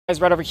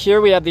Right over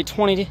here we have the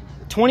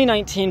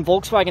 2019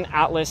 Volkswagen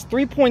Atlas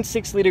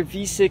 3.6 liter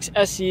V6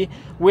 SE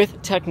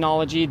with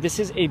technology. This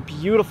is a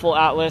beautiful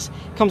Atlas.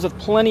 Comes with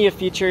plenty of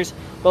features,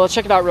 but let's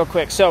check it out real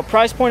quick. So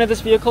price point of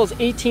this vehicle is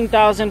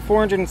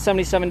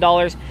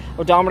 $18,477.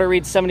 Odometer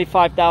reads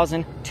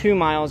 75,000, 2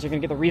 miles. You're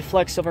gonna get the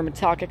reflex silver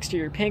metallic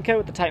exterior paint coat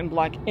with the Titan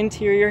black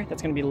interior.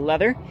 That's gonna be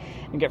leather.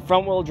 You get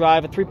front wheel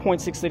drive, a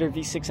 3.6 liter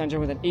V6 engine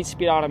with an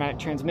 8-speed automatic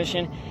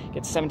transmission.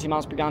 Gets 17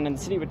 miles per gallon in the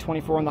city with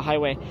 24 on the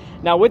highway.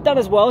 Now with that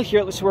as well,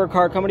 here at Lesueur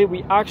Car Company,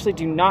 we actually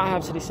do not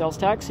have city sales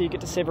tax, so you get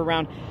to save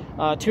around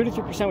 2 to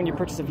 3% when you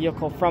purchase a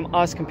vehicle from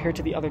us compared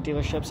to the other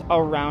dealerships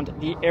around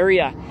the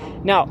area.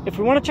 Now, if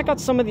we want to check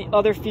out some of the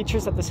other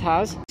features that this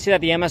has, see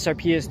that the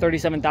MSRP is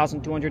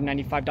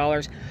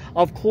 $37,295.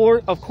 Of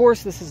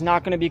course, this is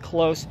not going to be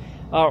close,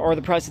 or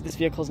the price of this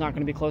vehicle is not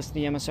going to be close to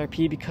the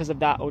MSRP because of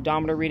that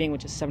odometer reading,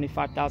 which is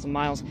 75,000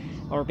 miles,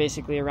 or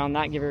basically around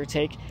that, give or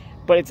take.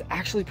 But it's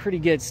actually pretty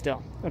good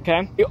still,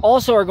 okay? You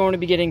also are going to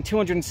be getting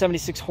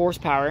 276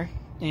 horsepower,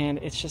 and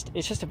it's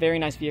just a very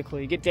nice vehicle.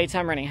 You get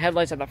daytime running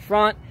headlights at the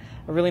front,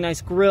 a really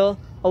nice grille,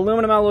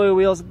 aluminum alloy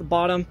wheels at the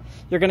bottom.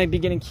 You're going to be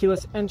getting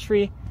keyless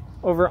entry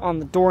over on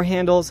the door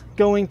handles.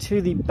 Going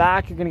to the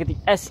back, you're going to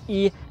get the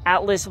SE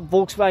Atlas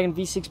Volkswagen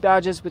V6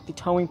 badges with the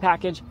towing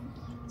package.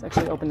 Let's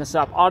actually open this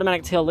up.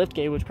 Automatic tail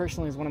liftgate, which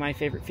personally is one of my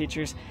favorite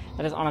features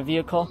that is on a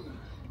vehicle.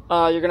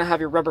 You're going to have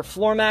your rubber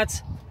floor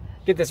mats.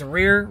 Get this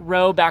rear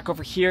row back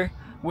over here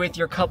with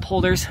your cup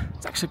holders.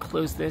 Let's actually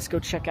close this. Go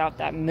check out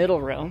that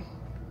middle row.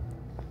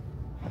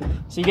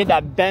 So you get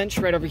that bench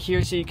right over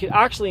here, so you could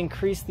actually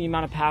increase the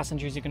amount of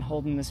passengers you can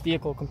hold in this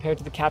vehicle compared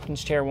to the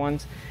captain's chair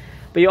ones.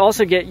 But you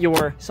also get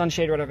your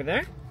sunshade right over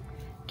there.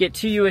 Get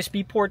 2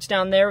 USB ports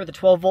down there with a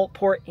 12-volt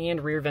port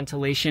and rear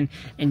ventilation.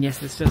 And yes,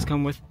 this does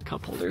come with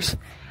cup holders.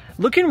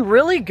 Looking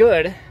really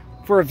good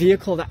for a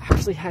vehicle that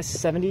actually has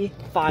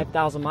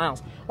 75,000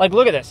 miles. Like,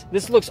 look at this.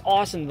 This looks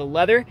awesome. The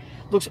leather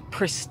looks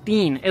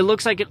pristine. It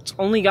looks like it's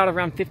only got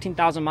around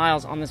 15,000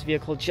 miles on this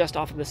vehicle just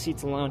off of the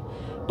seats alone.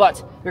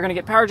 But you're gonna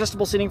get power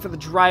adjustable seating for the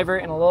driver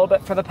and a little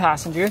bit for the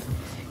passenger.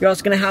 You're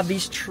also gonna have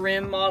these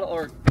trims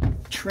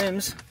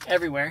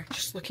everywhere,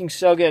 just looking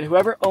so good.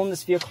 Whoever owned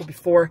this vehicle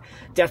before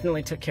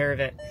definitely took care of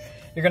it.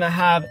 You're gonna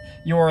have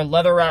your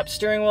leather wrapped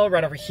steering wheel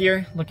right over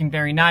here, looking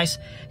very nice.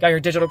 Got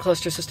your digital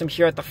cluster system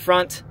here at the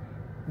front.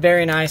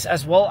 Very nice,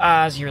 as well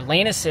as your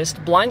lane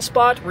assist, blind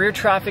spot, rear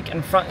traffic,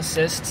 and front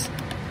assists.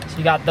 So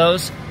you got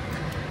those.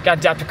 Got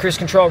adaptive cruise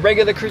control,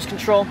 regular cruise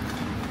control.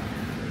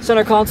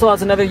 Center console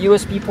has another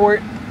USB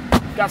port.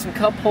 Got some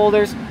cup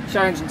holders,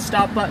 start engine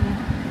stop button.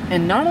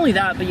 And not only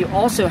that, but you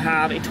also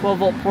have a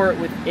 12-volt port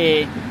with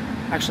a,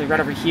 actually right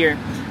over here,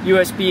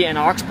 USB and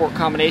aux port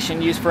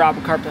combination used for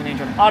Apple CarPlay and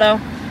Android Auto.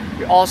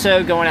 You're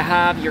also going to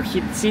have your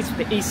heated seats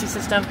with the AC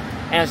system.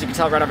 And as you can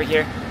tell right over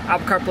here,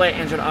 Apple CarPlay,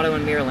 Android Auto,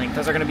 and MirrorLink.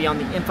 Those are going to be on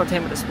the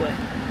infotainment display.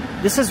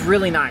 This is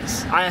really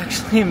nice. I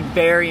actually am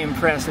very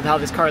impressed with how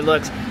this car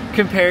looks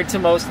compared to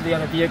most of the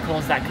other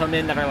vehicles that come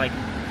in that are like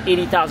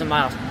 80,000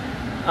 miles.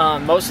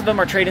 Most of them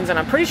are trade-ins, and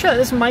I'm pretty sure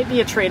this might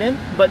be a trade-in,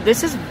 but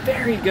this is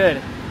very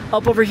good.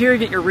 Up over here, you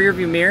get your rear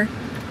view mirror.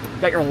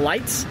 You got your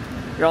lights.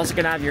 You're also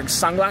going to have your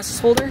sunglasses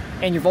holder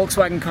and your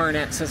Volkswagen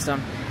CarNet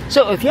system.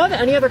 So if you have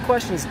any other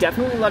questions,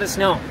 definitely let us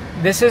know.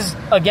 This is,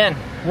 again,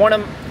 one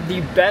of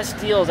the best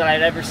deals that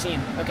I've ever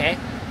seen, okay?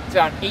 It's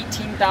about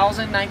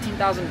 $18,000,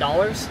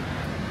 $19,000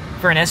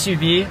 for an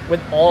SUV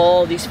with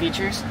all these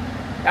features.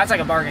 That's like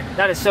a bargain.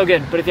 That is so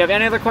good. But if you have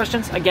any other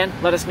questions, again,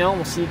 let us know, and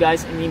we'll see you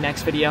guys in the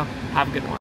next video. Have a good one.